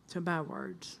to my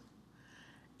words.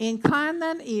 Incline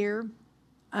thine ear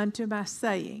unto my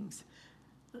sayings.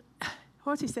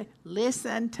 What's he say?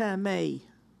 Listen to me.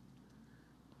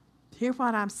 Hear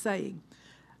what I'm saying.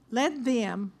 Let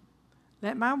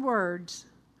my words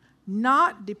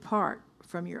not depart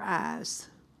from your eyes.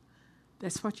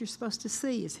 That's what you're supposed to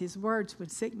see, is His words when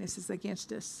sickness is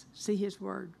against us. See His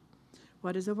word.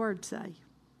 What does the word say?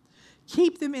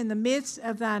 Keep them in the midst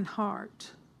of thine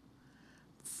heart.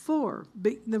 For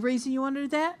the reason you want to do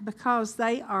that, because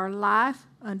they are life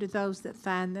unto those that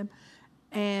find them,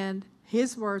 and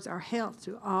His words are health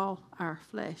to all our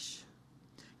flesh.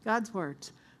 God's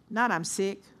words. Not I'm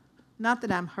sick, not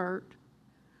that I'm hurt,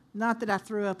 not that I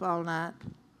threw up all night,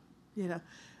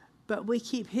 but we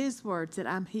keep His words that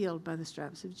I'm healed by the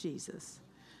stripes of Jesus.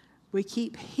 We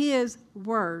keep His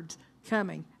words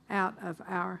coming out of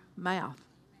our mouth.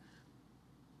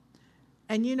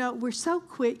 And we're so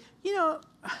quick.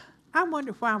 I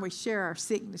wonder why we share our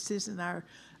sicknesses and our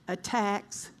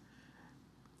attacks.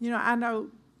 I know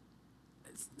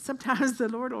sometimes the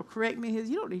Lord will correct me.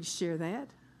 You don't need to share that.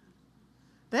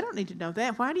 They don't need to know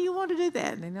that. Why do you want to do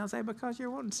that? And then they'll say, because you're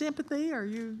wanting sympathy, or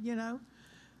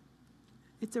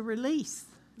it's a release.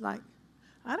 Like,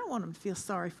 I don't want them to feel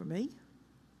sorry for me.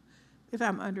 if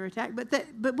I'm under attack.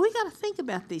 But we got to think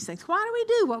about these things. Why do we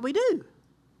do what we do?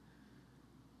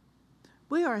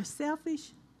 We are a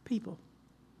selfish people.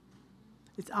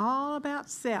 It's all about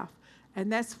self.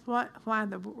 And that's why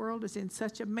the world is in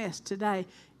such a mess today,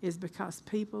 is because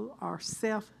people are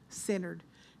self-centered.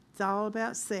 It's all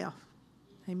about self.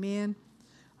 Amen?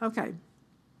 Okay.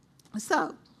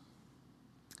 So,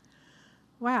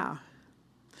 wow.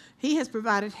 He has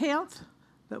provided health,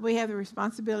 but we have the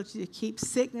responsibility to keep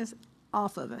sickness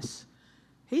off of us.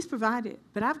 He's provided it,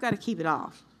 but I've got to keep it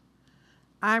off.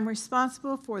 I'm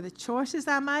responsible for the choices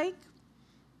I make.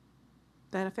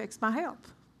 That affects my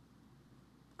health.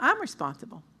 I'm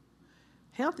responsible.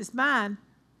 Health is mine,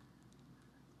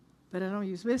 but I don't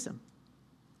use wisdom.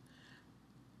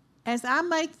 As I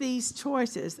make these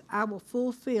choices, I will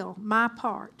fulfill my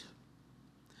part.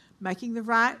 Making the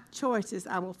right choices,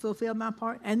 I will fulfill my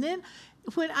part. And then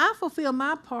when I fulfill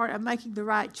my part of making the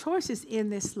right choices in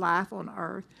this life on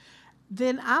earth,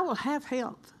 then I will have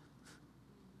health.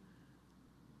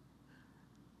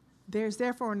 There's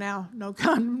therefore now no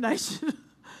condemnation.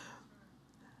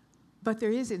 But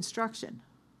there is instruction.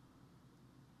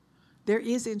 There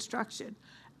is instruction.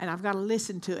 And I've got to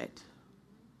listen to it.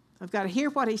 I've got to hear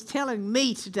what he's telling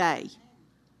me today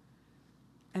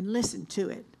and listen to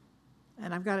it.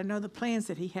 And I've got to know the plans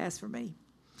that he has for me.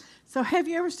 So have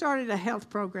you ever started a health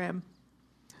program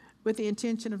with the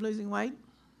intention of losing weight?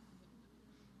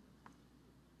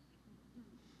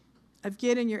 Of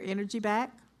getting your energy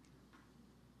back?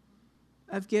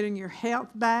 Of getting your health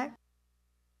back?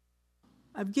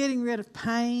 Of getting rid of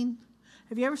pain?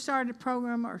 Have you ever started a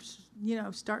program or,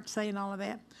 start saying all of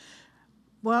that?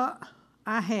 Well,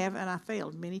 I have, and I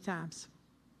failed many times.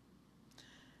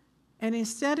 And in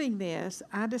studying this,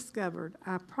 I discovered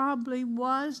I probably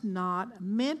was not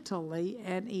mentally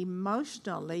and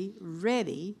emotionally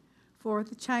ready for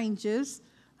the changes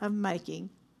of making.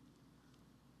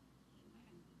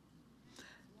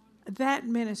 That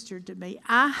ministered to me.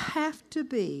 I have to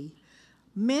be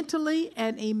mentally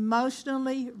and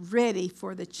emotionally ready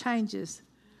for the changes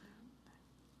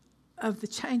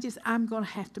I'm going to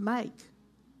have to make.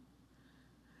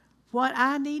 What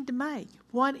I need to make.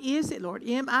 What is it, Lord?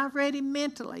 Am I ready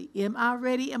mentally? Am I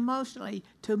ready emotionally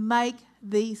to make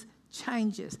these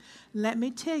changes? Let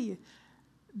me tell you,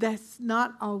 that's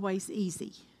not always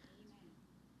easy.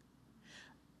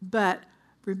 But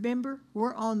remember,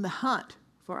 we're on the hunt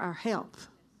for our health.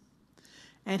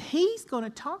 And he's going to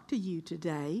talk to you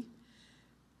today.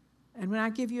 And when I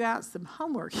give you out some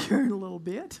homework here in a little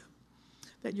bit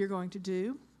that you're going to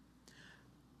do,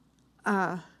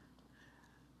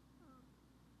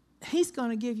 he's going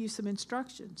to give you some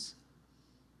instructions.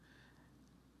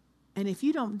 And if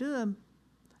you don't do them,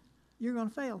 you're going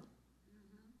to fail.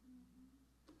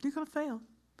 You're going to fail.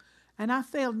 And I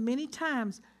failed many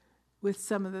times with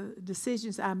some of the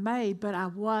decisions I made, but I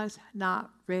was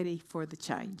not ready for the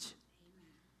change.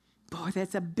 Boy,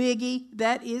 that's a biggie.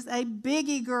 That is a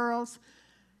biggie, girls.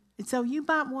 And so you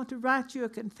might want to write you a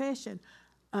confession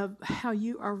of how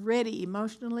you are ready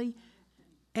emotionally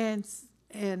and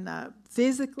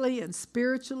physically and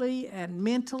spiritually and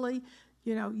mentally.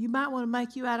 You might want to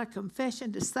make you out a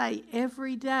confession to say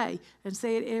every day and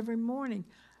say it every morning,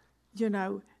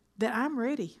 that I'm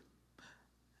ready.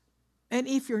 And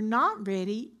if you're not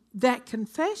ready, that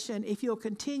confession, if you'll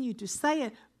continue to say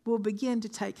it, will begin to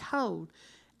take hold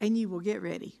and you will get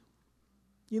ready.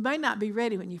 You may not be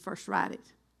ready when you first write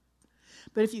it.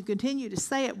 But if you continue to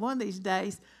say it one of these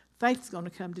days, faith's going to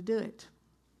come to do it.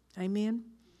 Amen?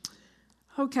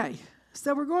 Okay,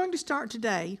 so we're going to start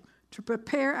today to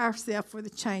prepare ourselves for the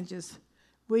changes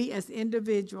we as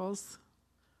individuals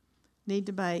need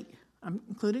to make,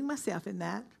 including myself in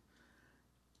that,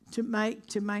 to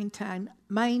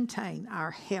maintain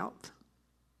our health.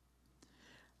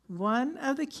 One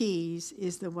of the keys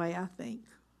is the way I think.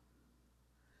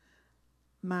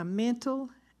 My mental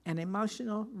and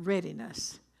emotional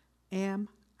readiness. Am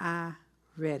I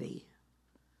ready?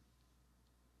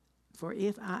 For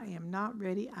if I am not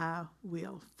ready, I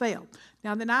will fail.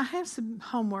 Now, then I have some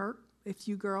homework, if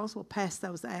you girls will pass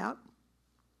those out.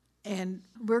 And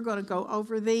we're going to go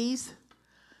over these.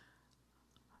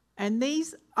 And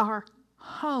these are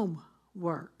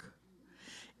homework.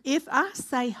 If I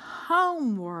say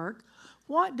homework,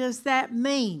 what does that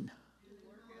mean?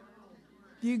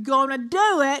 You're going to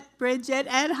do it, Bridget,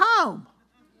 at home.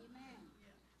 Amen.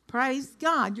 Praise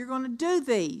God. You're going to do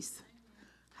these.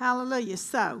 Hallelujah.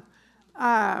 So,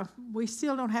 we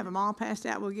still don't have them all passed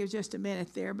out. We'll give just a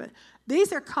minute there. But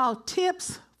these are called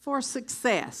tips for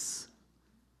success.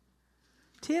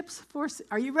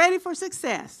 Are you ready for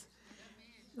success?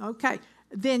 Okay.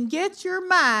 Then get your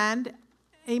mind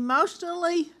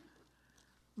emotionally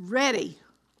ready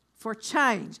for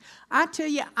change. I tell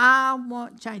you, I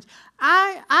want change.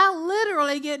 I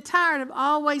literally get tired of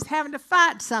always having to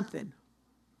fight something.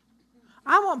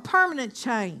 I want permanent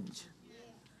change.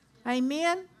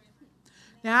 Amen?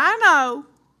 Now, I know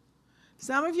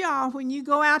some of y'all, when you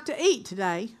go out to eat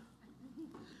today,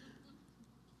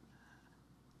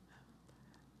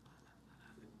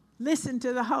 listen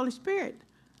to the Holy Spirit.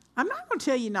 I'm not going to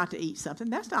tell you not to eat something.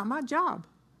 That's not my job.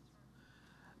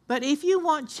 But if you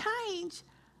want change,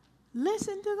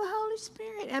 listen to the Holy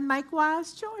Spirit and make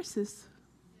wise choices.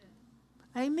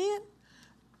 Amen?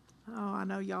 Oh, I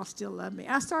know y'all still love me.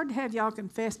 I started to have y'all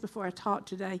confess before I taught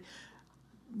today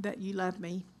that you love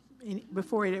me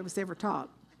before it was ever taught.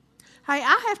 Hey,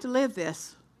 I have to live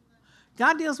this.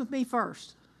 God deals with me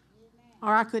first,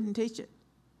 or I couldn't teach it.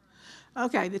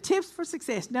 Okay, the tips for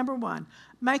success. Number 1,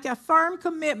 make a firm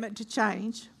commitment to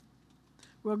change.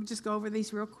 We'll just go over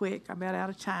these real quick. I'm about out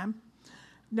of time.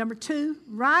 Number 2,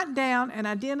 write down and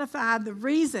identify the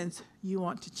reasons you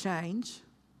want to change.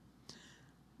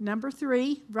 Number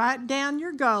 3, write down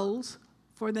your goals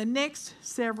for the next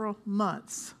several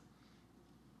months.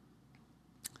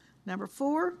 Number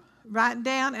 4, write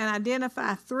down and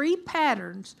identify 3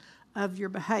 patterns of your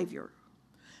behavior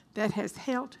that has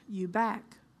held you back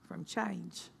from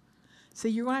change. So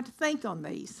you're going to have to think on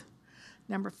these.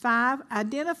 Number 5,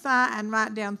 identify and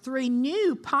write down 3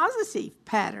 new positive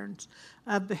patterns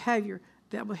of behavior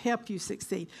that will help you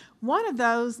succeed. One of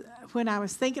those, when I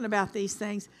was thinking about these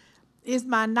things, is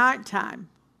my nighttime.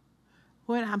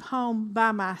 When I'm home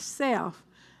by myself,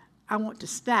 I want to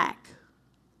snack.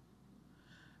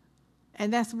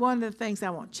 And that's one of the things I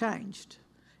want changed.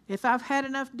 If I've had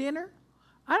enough dinner,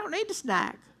 I don't need to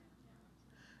snack.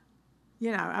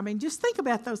 You know, I mean, just think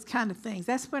about those kind of things.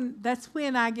 That's when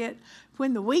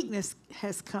the weakness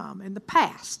has come in the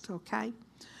past, okay?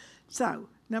 So,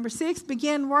 number 6,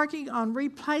 begin working on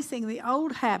replacing the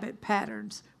old habit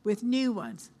patterns with new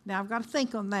ones. Now, I've got to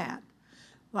think on that.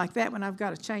 Like that one, I've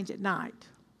got to change at night.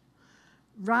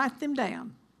 Write them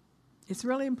down. It's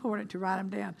really important to write them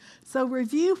down. So,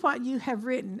 review what you have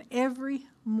written every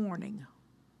morning.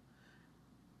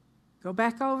 Go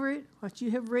back over it, what you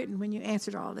have written when you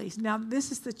answered all these. Now,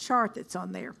 this is the chart that's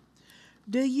on there.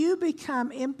 Do you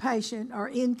become impatient or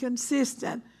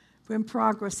inconsistent when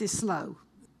progress is slow?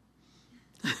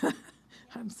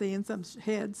 I'm seeing some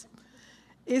heads.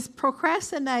 Is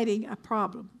procrastinating a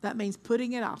problem? That means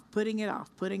putting it off, putting it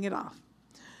off, putting it off.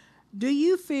 Do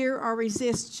you fear or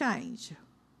resist change?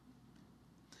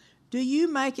 Do you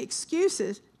make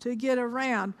excuses to get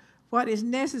around what is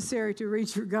necessary to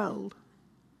reach your goal?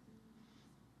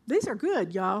 These are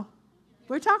good, y'all.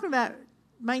 We're talking about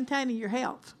maintaining your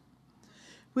health.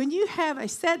 When you have a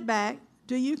setback,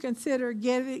 do you consider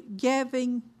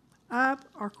giving up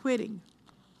or quitting?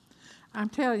 I'm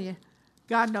telling you,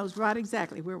 God knows right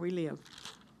exactly where we live.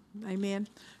 Amen.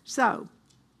 So,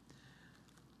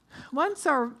 one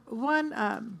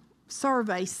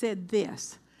survey said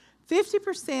this: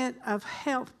 50% of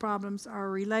health problems are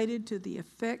related to the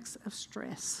effects of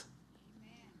stress.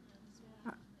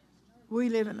 We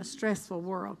live in a stressful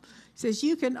world. It says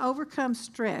you can overcome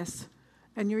stress,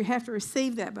 and you have to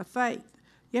receive that by faith.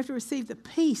 You have to receive the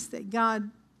peace that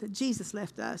Jesus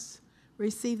left us.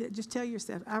 Receive it. Just tell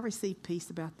yourself, I received peace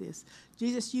about this.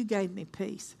 Jesus, you gave me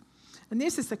peace. And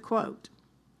this is the quote: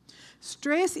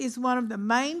 stress is one of the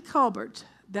main culprits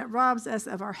that robs us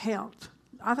of our health.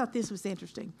 I thought this was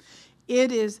interesting.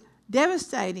 It is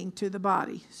devastating to the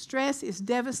body. Stress is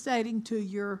devastating to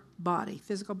your body,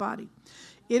 physical body.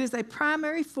 It is a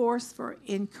primary force for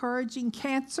encouraging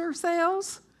cancer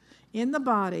cells in the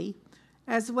body,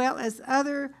 as well as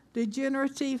other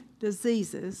degenerative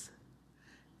diseases.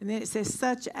 And then it says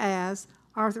such as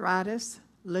arthritis,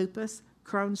 lupus,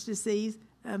 Crohn's disease,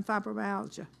 and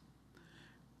fibromyalgia.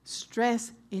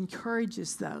 Stress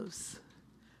encourages those.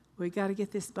 We've got to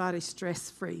get this body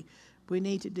stress-free. We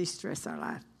need to de-stress our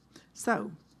life.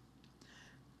 So,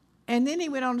 and then he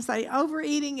went on to say,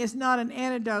 overeating is not an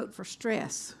antidote for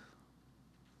stress.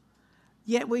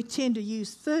 Yet we tend to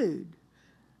use food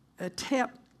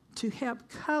to help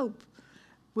cope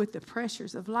with the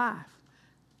pressures of life.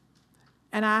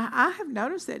 And I have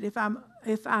noticed that if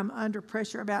I'm under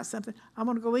pressure about something, I'm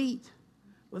going to go eat.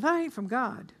 Well, that ain't from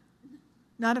God.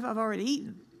 Not if I've already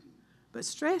eaten. But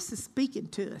stress is speaking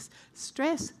to us.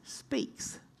 Stress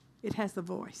speaks. It has the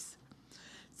voice.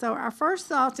 So our first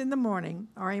thoughts in the morning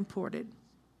are important,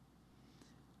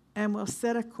 and we'll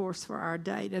set a course for our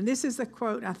day. And this is a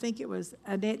quote, I think it was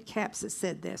Annette Capps that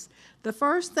said this: the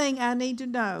first thing I need to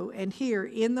know and hear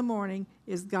in the morning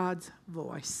is God's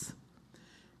voice.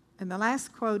 And the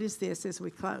last quote is this as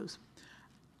we close.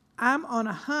 I'm on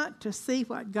a hunt to see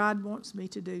what God wants me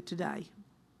to do today.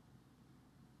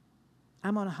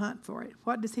 I'm on a hunt for it.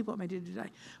 What does He want me to do today?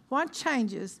 What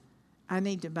changes I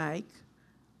need to make?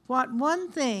 What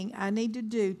one thing I need to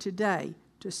do today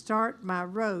to start my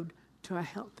road to a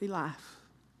healthy life?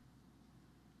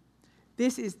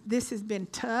 This has been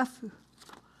tough,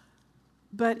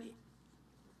 but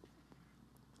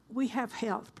we have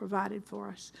health provided for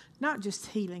us, not just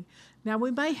healing. Now,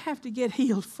 we may have to get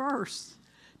healed first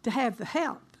to have the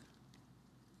health,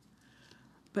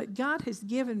 but God has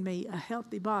given me a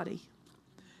healthy body.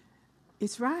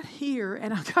 It's right here,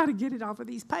 and I've got to get it off of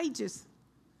these pages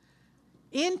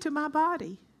into my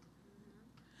body.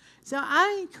 So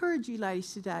I encourage you,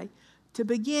 ladies, today to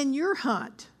begin your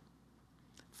hunt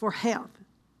for health.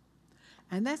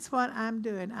 And that's what I'm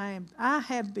doing. I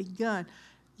have begun.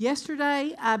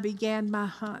 Yesterday, I began my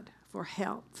hunt for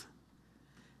health.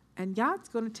 And God's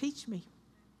going to teach me.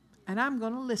 And I'm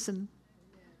going to listen.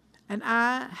 And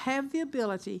I have the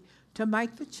ability to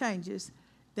make the changes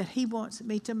that He wants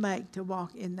me to make to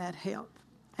walk in that health.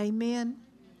 Amen.